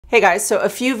Hey guys, so a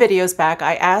few videos back,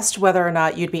 I asked whether or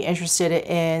not you'd be interested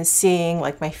in seeing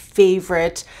like my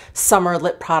favorite summer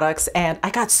lip products, and I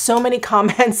got so many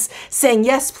comments saying,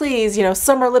 yes, please,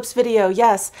 summer lips video,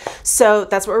 yes. So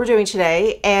that's what we're doing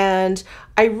today. And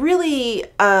I really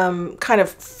kind of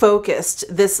focused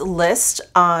this list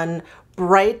on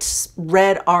bright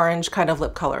red orange kind of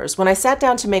lip colors. When I sat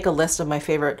down to make a list of my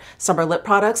favorite summer lip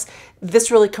products, this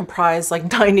really comprised like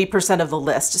 90% of the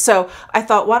list. So I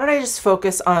thought, why don't I just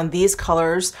focus on these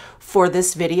colors for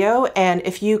this video? And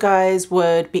if you guys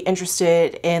would be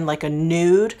interested in like a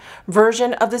nude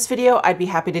version of this video, I'd be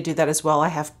happy to do that as well. I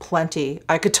have plenty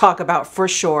I could talk about for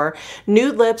sure.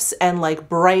 Nude lips and like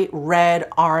bright red,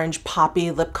 orange, poppy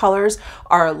lip colors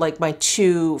are like my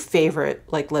two favorite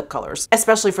like lip colors,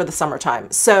 especially for the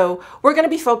summertime. So we're gonna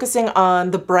be focusing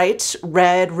on the bright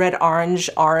red, orange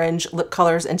lip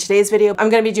colors in today's video. I'm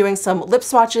gonna be doing some lip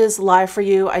swatches live for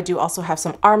you. I do also have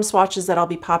some arm swatches that I'll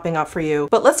be popping up for you.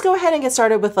 But let's go ahead and get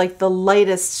started with like the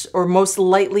lightest or most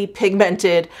lightly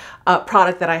pigmented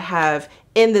product that I have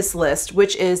in this list,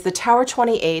 which is the Tower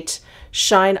 28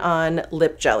 Shine On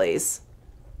Lip Jellies.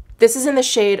 This is in the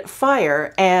shade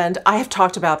Fire, and I have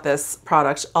talked about this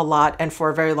product a lot and for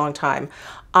a very long time.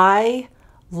 I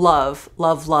love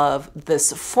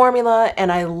this formula,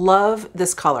 and I love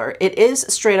this color. It is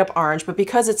straight up orange, but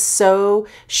because it's so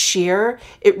sheer,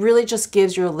 it really just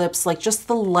gives your lips like just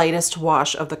the lightest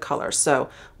wash of the color. So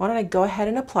why don't I go ahead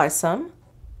and apply some?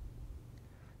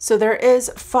 So there is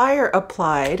Fire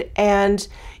applied, and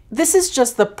this is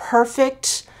just the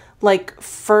perfect like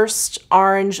first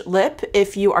orange lip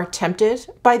if you are tempted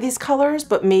by these colors,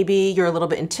 but maybe you're a little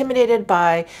bit intimidated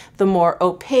by the more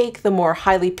opaque, the more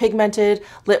highly pigmented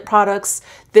lip products.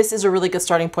 This is a really good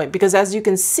starting point because as you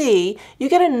can see, you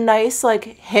get a nice like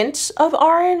hint of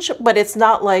orange, but it's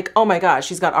not like, oh my gosh,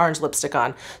 she's got orange lipstick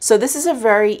on. So this is a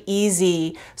very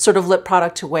easy sort of lip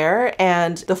product to wear,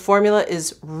 and the formula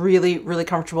is really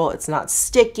comfortable. It's not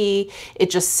sticky. It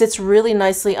just sits really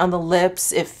nicely on the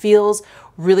lips. It feels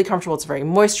really comfortable. It's very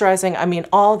moisturizing. I mean,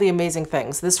 all the amazing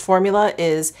things. This formula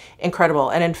is incredible.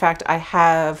 And in fact, I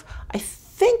have, I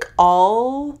think,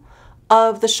 all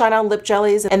of the Shine On lip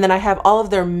jellies, and then I have all of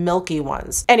their milky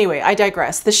ones. Anyway, I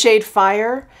digress. The shade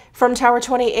Fire from Tower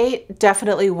 28,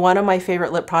 definitely one of my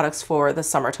favorite lip products for the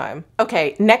summertime.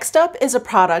 Okay, next up is a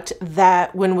product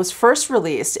that when it was first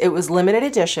released, it was limited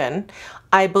edition.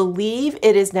 I believe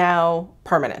it is now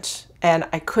permanent, and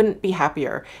I couldn't be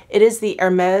happier. It is the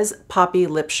Hermes Poppy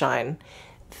Lip Shine.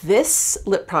 This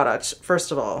lip product,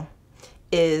 first of all,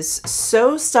 is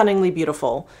so stunningly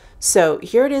beautiful. So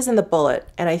here it is in the bullet,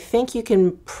 and I think you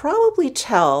can probably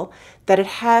tell that it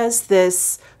has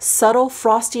this subtle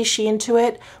frosty sheen to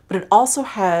it, but it also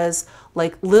has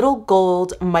like little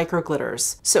gold micro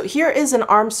glitters. So here is an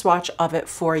arm swatch of it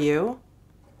for you.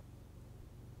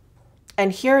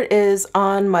 And here it is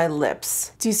on my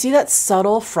lips. Do you see that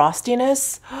subtle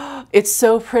frostiness? It's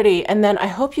so pretty. And then I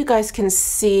hope you guys can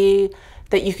see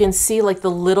that you can see like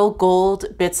the little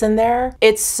gold bits in there.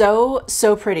 It's so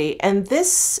pretty. And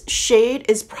this shade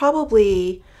is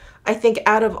probably, I think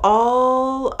out of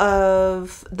all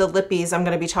of the lippies I'm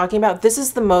gonna be talking about, this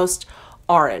is the most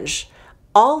orange.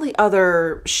 All the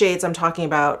other shades I'm talking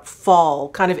about fall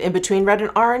kind of in between red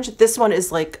and orange. This one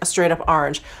is like a straight up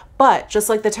orange. But just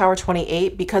like the Tower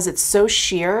 28, because it's so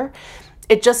sheer,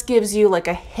 it just gives you like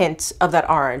a hint of that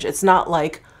orange. It's not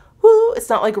like, woo, it's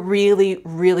not like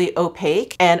really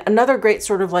opaque. And another great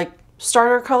sort of like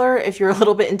starter color, if you're a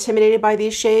little bit intimidated by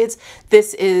these shades,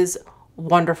 this is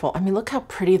wonderful. I mean, look how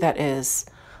pretty that is.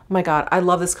 Oh my God, I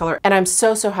love this color. And I'm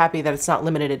so happy that it's not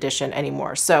limited edition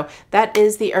anymore. So that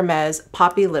is the Hermes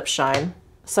Poppy Lip Shine.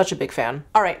 Such a big fan.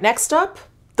 All right, next up,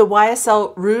 the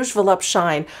YSL Rouge Volupte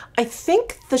Shine. I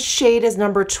think the shade is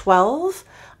number 12.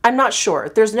 I'm not sure.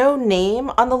 There's no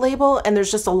name on the label and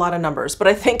there's just a lot of numbers, but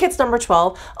I think it's number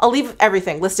 12. I'll leave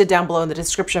everything listed down below in the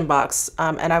description box,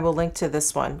 and I will link to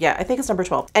this one. Yeah, I think it's number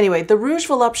 12. Anyway, the Rouge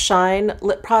Volupte Shine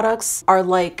lip products are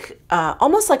like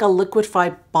almost like a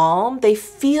liquefied balm. They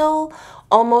feel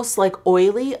almost like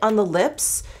oily on the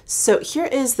lips. So here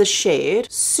is the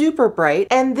shade, super bright.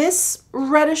 And this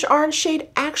reddish orange shade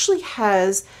actually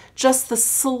has just the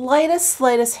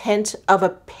slightest hint of a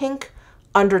pink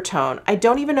undertone. I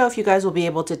don't even know if you guys will be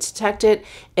able to detect it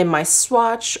in my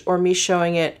swatch or me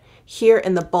showing it here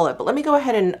in the bullet, but let me go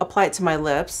ahead and apply it to my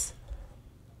lips.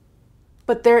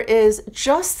 But there is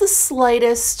just the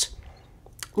slightest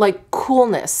like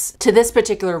coolness to this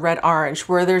particular red orange,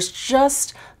 where there's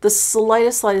just the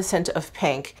slightest hint of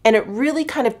pink, and it really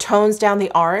kind of tones down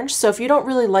the orange. So if you don't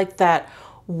really like that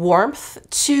warmth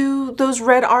to those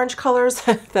red orange colors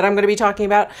that I'm going to be talking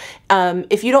about.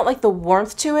 If you don't like the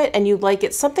warmth to it and you like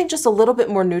it something just a little bit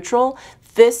more neutral,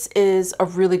 this is a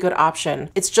really good option.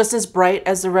 It's just as bright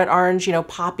as the red orange, you know,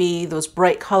 poppy, those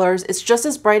bright colors. It's just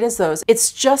as bright as those.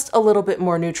 It's just a little bit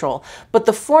more neutral. But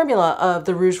the formula of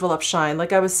the Rouge Volupte Shine,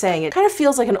 like I was saying, it kind of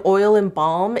feels like an oil and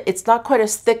balm. It's not quite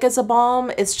as thick as a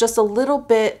balm. It's just a little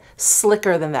bit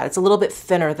slicker than that. It's a little bit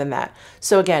thinner than that.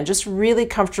 So again, just really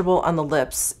comfortable on the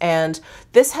lips. And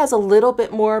this has a little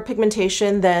bit more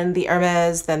pigmentation than the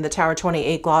Hermes, than the Tower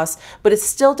 28 gloss, but it's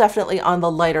still definitely on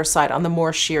the lighter side, on the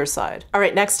more sheer side. All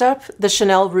right, next up, the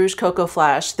Chanel Rouge Coco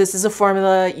Flash. This is a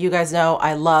formula you guys know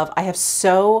I love. I have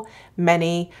so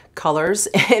many colors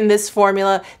in this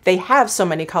formula. They have so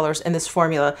many colors in this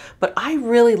formula, but I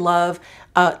really love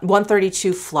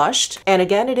 132 Flushed. And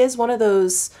again, it is one of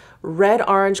those red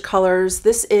orange colors.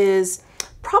 This is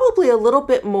probably a little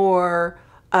bit more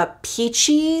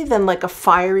peachy than like a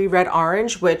fiery red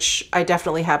orange, which I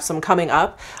definitely have some coming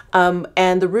up.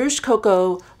 And the Rouge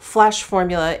Coco Flash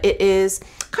formula, it is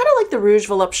kind of like the Rouge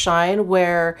Volupte Shine,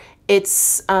 where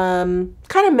it's kind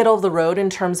of middle of the road in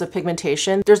terms of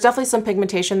pigmentation. There's definitely some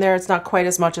pigmentation there. It's not quite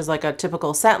as much as like a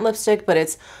typical satin lipstick, but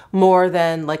it's more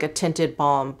than like a tinted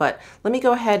balm. But let me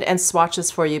go ahead and swatch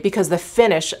this for you because the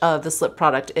finish of this lip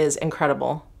product is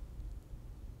incredible.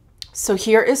 So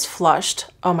here is Flushed.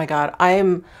 Oh my God, I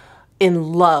am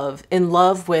in love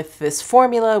with this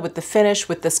formula, with the finish,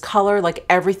 with this color, like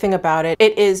everything about it.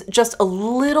 It is just a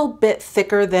little bit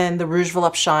thicker than the Rouge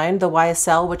Volupte Shine, the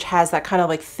YSL, which has that kind of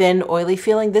like thin, oily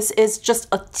feeling. This is just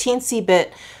a teensy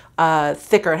bit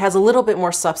thicker. It has a little bit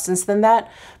more substance than that.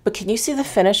 But can you see the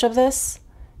finish of this?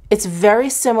 It's very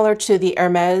similar to the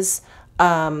Hermes,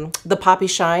 the Poppy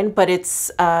Shine, but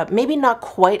it's maybe not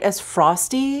quite as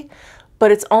frosty,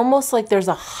 but it's almost like there's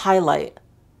a highlight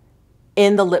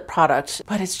in the lip product.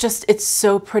 But it's just, it's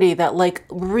so pretty, that like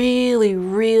really,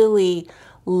 really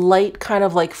light kind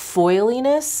of like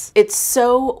foiliness. It's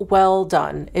so well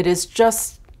done. It is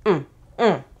just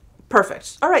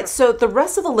perfect. All right, so the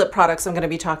rest of the lip products I'm going to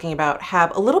be talking about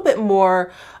have a little bit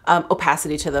more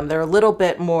opacity to them. They're a little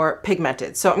bit more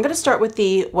pigmented. So I'm going to start with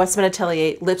the Westman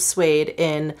Atelier Lip Suede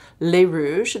in Les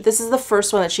Rouges. This is the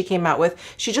first one that she came out with.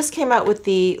 She just came out with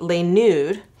the Les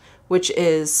Nude, which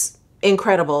is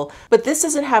incredible, but this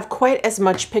doesn't have quite as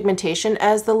much pigmentation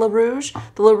as the Le Rouge.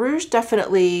 The Le Rouge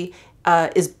definitely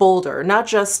is bolder, not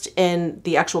just in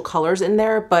the actual colors in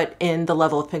there, but in the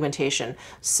level of pigmentation.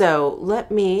 So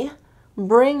let me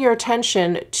bring your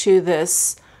attention to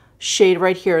this shade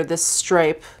right here, this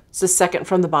stripe. It's the second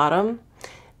from the bottom.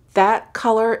 That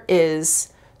color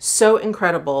is so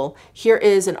incredible. Here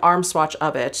is an arm swatch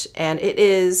of it, and it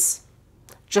is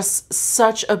just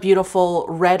such a beautiful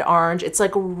red orange. It's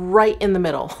like right in the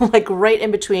middle, like right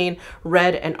in between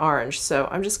red and orange. So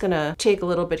I'm just gonna take a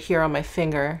little bit here on my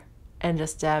finger and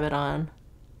just dab it on.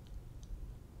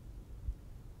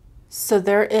 So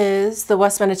there is the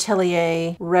Westman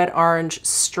Atelier red orange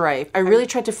stripe. I really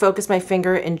tried to focus my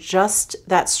finger in just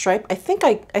that stripe. I think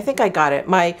I got it.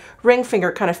 My ring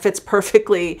finger kind of fits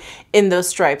perfectly in those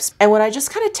stripes. And when I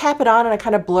just kind of tap it on and I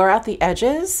kind of blur out the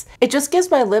edges, it just gives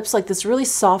my lips like this really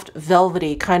soft,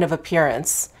 velvety kind of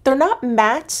appearance. They're not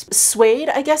matte. Suede,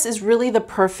 I guess, is really the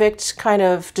perfect kind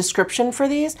of description for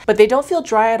these, but they don't feel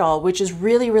dry at all, which is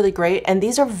really, really great. And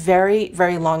these are very,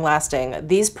 very long lasting.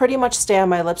 These pretty much stay on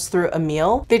my lips through a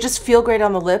meal. They just feel great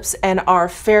on the lips and are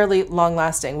fairly long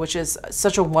lasting, which is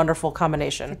such a wonderful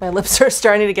combination. My lips are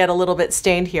starting to get a little bit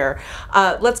stained here.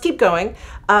 Let's keep going.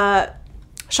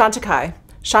 Chantecaille.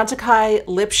 Chantecaille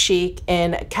Lip Chic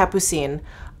in Capucine.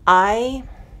 I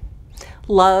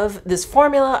love this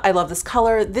formula. I love this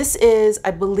color. This is,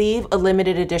 I believe, a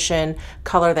limited edition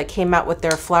color that came out with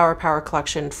their Flower Power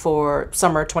collection for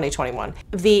summer 2021.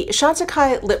 The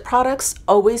Chantecaille lip products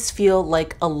always feel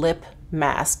like a lip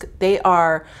mask. They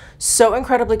are so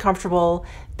incredibly comfortable.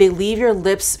 They leave your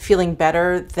lips feeling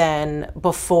better than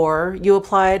before you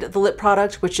applied the lip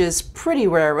product, which is pretty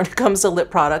rare when it comes to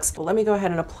lip products. But let me go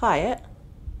ahead and apply it.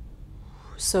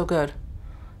 So good.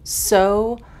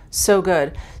 So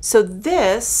good. So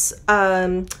this,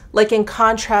 like in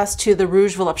contrast to the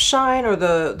Rouge Volupte Shine or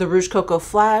the Rouge Coco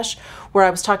Flash, where I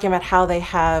was talking about how they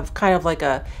have kind of like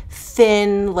a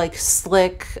thin, like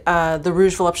slick, the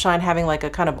Rouge Volupte Shine having like a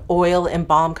kind of oil and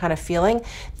balm kind of feeling.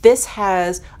 This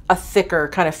has a thicker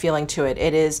kind of feeling to it.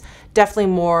 It is definitely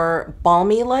more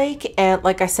balmy-like, and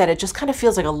like I said, it just kind of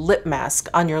feels like a lip mask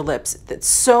on your lips. It's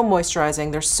so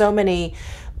moisturizing. There's so many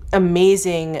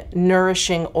amazing,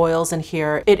 nourishing oils in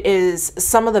here. It is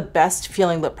some of the best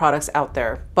feeling lip products out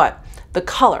there. But the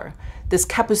color, this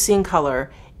Capucine color,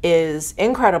 is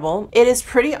incredible. It is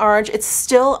pretty orange. It's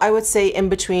still, I would say, in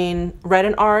between red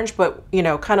and orange, but you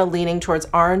know, kind of leaning towards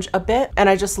orange a bit. And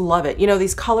I just love it. You know,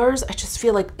 these colors, I just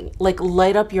feel like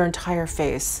light up your entire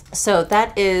face. So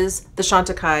that is the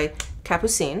Chantecaille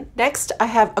Capucine. Next, I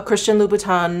have a Christian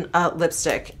Louboutin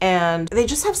lipstick, and they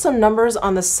just have some numbers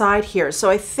on the side here. So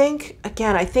I think,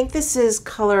 again, I think this is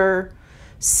color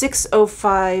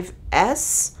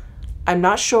 605S. I'm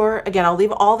not sure. Again, I'll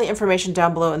leave all the information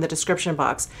down below in the description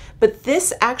box. But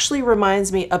this actually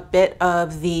reminds me a bit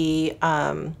of the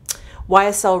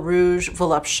YSL Rouge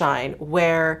Volupte Shine,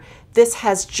 where this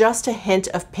has just a hint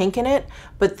of pink in it,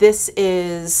 but this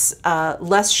is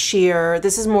less sheer.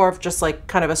 This is more of just like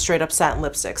kind of a straight up satin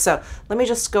lipstick. So let me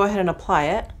just go ahead and apply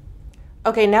it.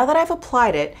 Okay, now that I've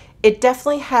applied it, it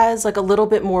definitely has like a little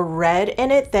bit more red in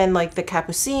it than like the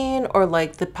Capucine or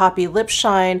like the Poppy Lip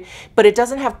Shine, but it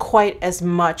doesn't have quite as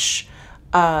much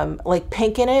like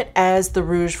pink in it as the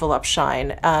Rouge Volupte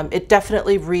Shine. It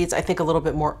definitely reads, I think, a little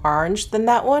bit more orange than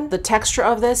that one. The texture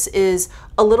of this is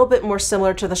a little bit more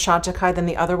similar to the Chantecaille than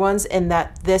the other ones in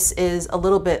that this is a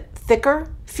little bit thicker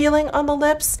feeling on the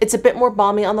lips. It's a bit more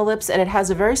balmy on the lips, and it has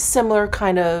a very similar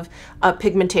kind of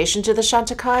pigmentation to the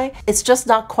Chantecaille. It's just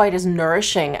not quite as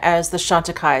nourishing as the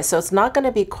Chantecaille, so it's not going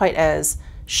to be quite as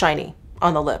shiny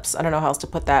on the lips. I don't know how else to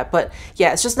put that, but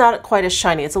yeah, it's just not quite as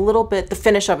shiny. It's a little bit, the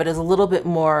finish of it is a little bit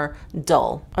more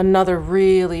dull. Another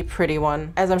really pretty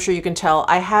one. As I'm sure you can tell,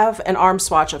 I have an arm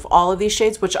swatch of all of these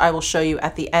shades, which I will show you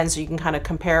at the end so you can kind of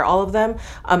compare all of them,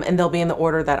 and they'll be in the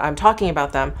order that I'm talking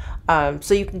about them.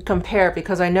 So you can compare,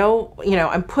 because I know, you know,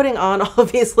 I'm putting on all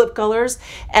of these lip colors,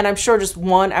 and I'm sure just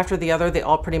one after the other, they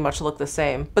all pretty much look the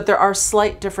same. But there are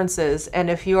slight differences, and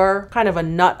if you're kind of a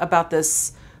nut about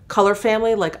this color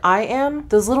family like I am,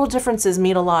 those little differences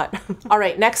mean a lot. All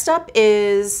right, next up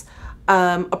is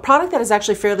a product that is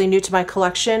actually fairly new to my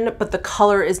collection, but the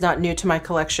color is not new to my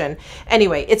collection.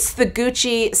 Anyway, it's the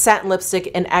Gucci satin lipstick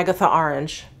in Agatha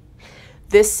Orange.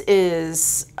 This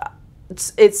is,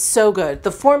 it's so good.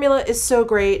 The formula is so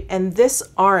great, and this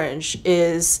orange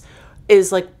is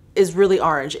really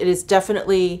orange. It is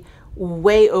definitely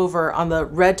way over on the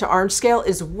red to orange scale,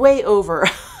 is way over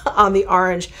on the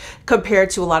orange compared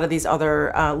to a lot of these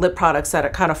other lip products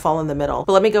that kind of fall in the middle.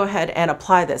 But let me go ahead and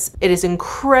apply this. It is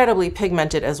incredibly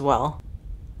pigmented as well.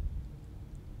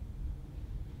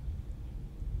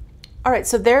 All right,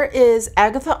 so there is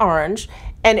Agatha Orange.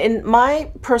 And in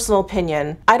my personal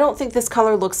opinion, I don't think this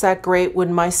color looks that great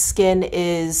when my skin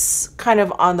is kind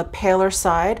of on the paler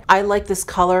side. I like this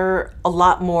color a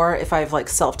lot more if I've like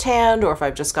self-tanned, or if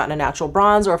I've just gotten a natural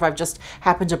bronze, or if I've just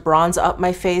happened to bronze up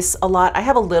my face a lot. I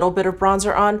have a little bit of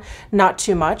bronzer on, not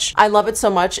too much. I love it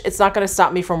so much, it's not gonna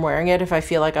stop me from wearing it if I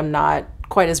feel like I'm not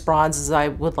quite as bronze as I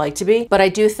would like to be. But I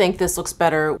do think this looks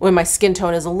better when my skin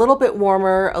tone is a little bit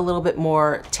warmer, a little bit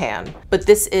more tan. But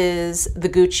this is the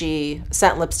Gucci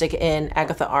satin lipstick in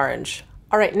Agatha Orange.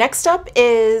 All right, next up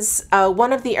is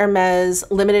one of the Hermes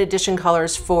limited edition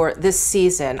colors for this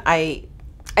season. I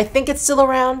think it's still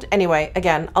around. Anyway,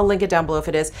 again, I'll link it down below if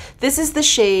it is. This is the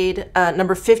shade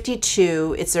number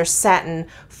 52. It's their satin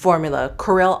formula,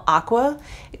 Coral Aqua.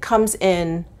 It comes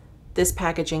in this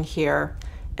packaging here.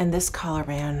 And this color,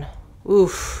 man,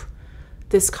 oof,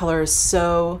 this color is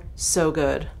so, so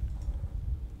good.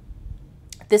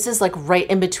 This is like right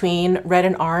in between red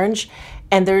and orange,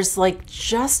 and there's like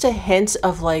just a hint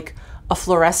of like a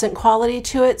fluorescent quality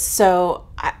to it. So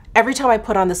every time I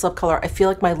put on this lip color, I feel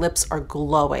like my lips are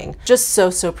glowing. Just so,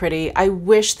 so pretty. I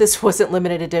wish this wasn't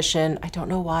limited edition. I don't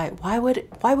know why. Why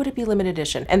would it be limited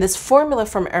edition? And this formula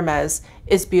from Hermes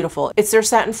is beautiful. It's their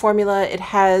satin formula. It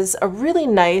has a really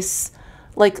nice,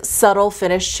 like subtle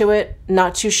finish to it,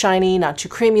 not too shiny, not too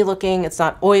creamy looking. It's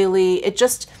not oily. It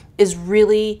just is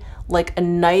really like a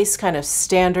nice kind of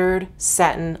standard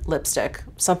satin lipstick,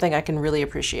 something I can really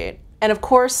appreciate. And of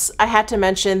course, I had to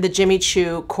mention the Jimmy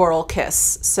Choo Coral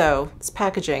Kiss. So this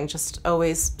packaging just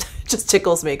always just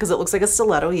tickles me because it looks like a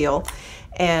stiletto heel.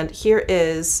 And here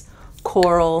is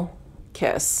Coral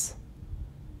Kiss.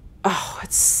 Oh,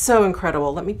 it's so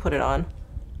incredible. Let me put it on.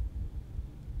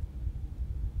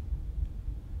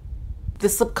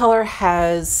 This lip color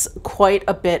has quite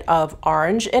a bit of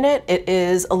orange in it. It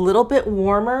is a little bit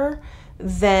warmer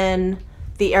than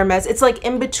the Hermes. It's like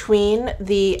in between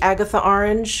the Agatha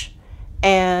Orange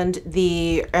and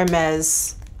the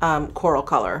Hermes coral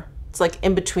color. It's like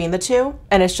in between the two,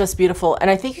 and it's just beautiful.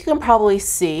 And I think you can probably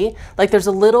see, like there's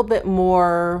a little bit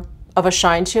more of a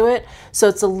shine to it. So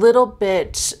it's a little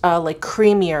bit like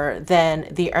creamier than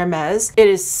the Hermes. It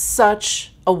is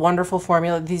such a wonderful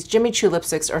formula. These Jimmy Choo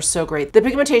lipsticks are so great. The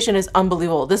pigmentation is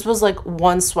unbelievable. This was like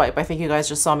one swipe. I think you guys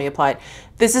just saw me apply it.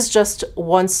 This is just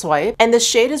one swipe. And the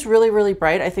shade is really, really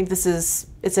bright. I think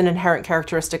it's an inherent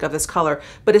characteristic of this color,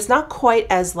 but it's not quite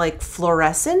as like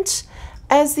fluorescent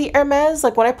as the Hermes.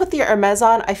 Like when I put the Hermes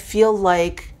on, I feel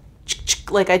like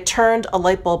I turned a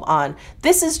light bulb on.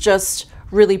 This is just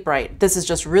really bright. This is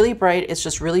just really bright. It's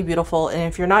just really beautiful. And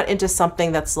if you're not into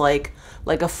something that's like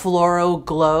a fluoro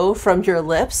glow from your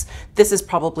lips, this is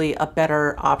probably a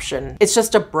better option. It's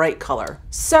just a bright color.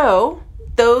 So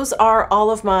those are all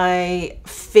of my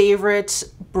favorite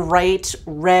bright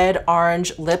red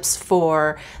orange lips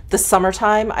for the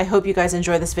summertime. I hope you guys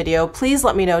enjoy this video. Please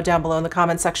let me know down below in the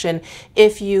comment section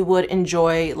if you would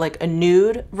enjoy like a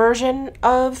nude version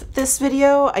of this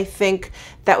video. I think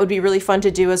that would be really fun to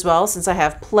do as well, since I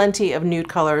have plenty of nude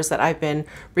colors that I've been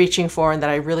reaching for and that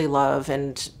I really love,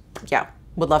 and yeah,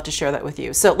 would love to share that with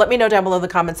you. So let me know down below in the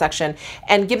comment section,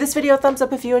 and give this video a thumbs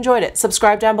up if you enjoyed it.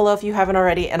 Subscribe down below if you haven't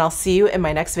already, and I'll see you in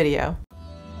my next video.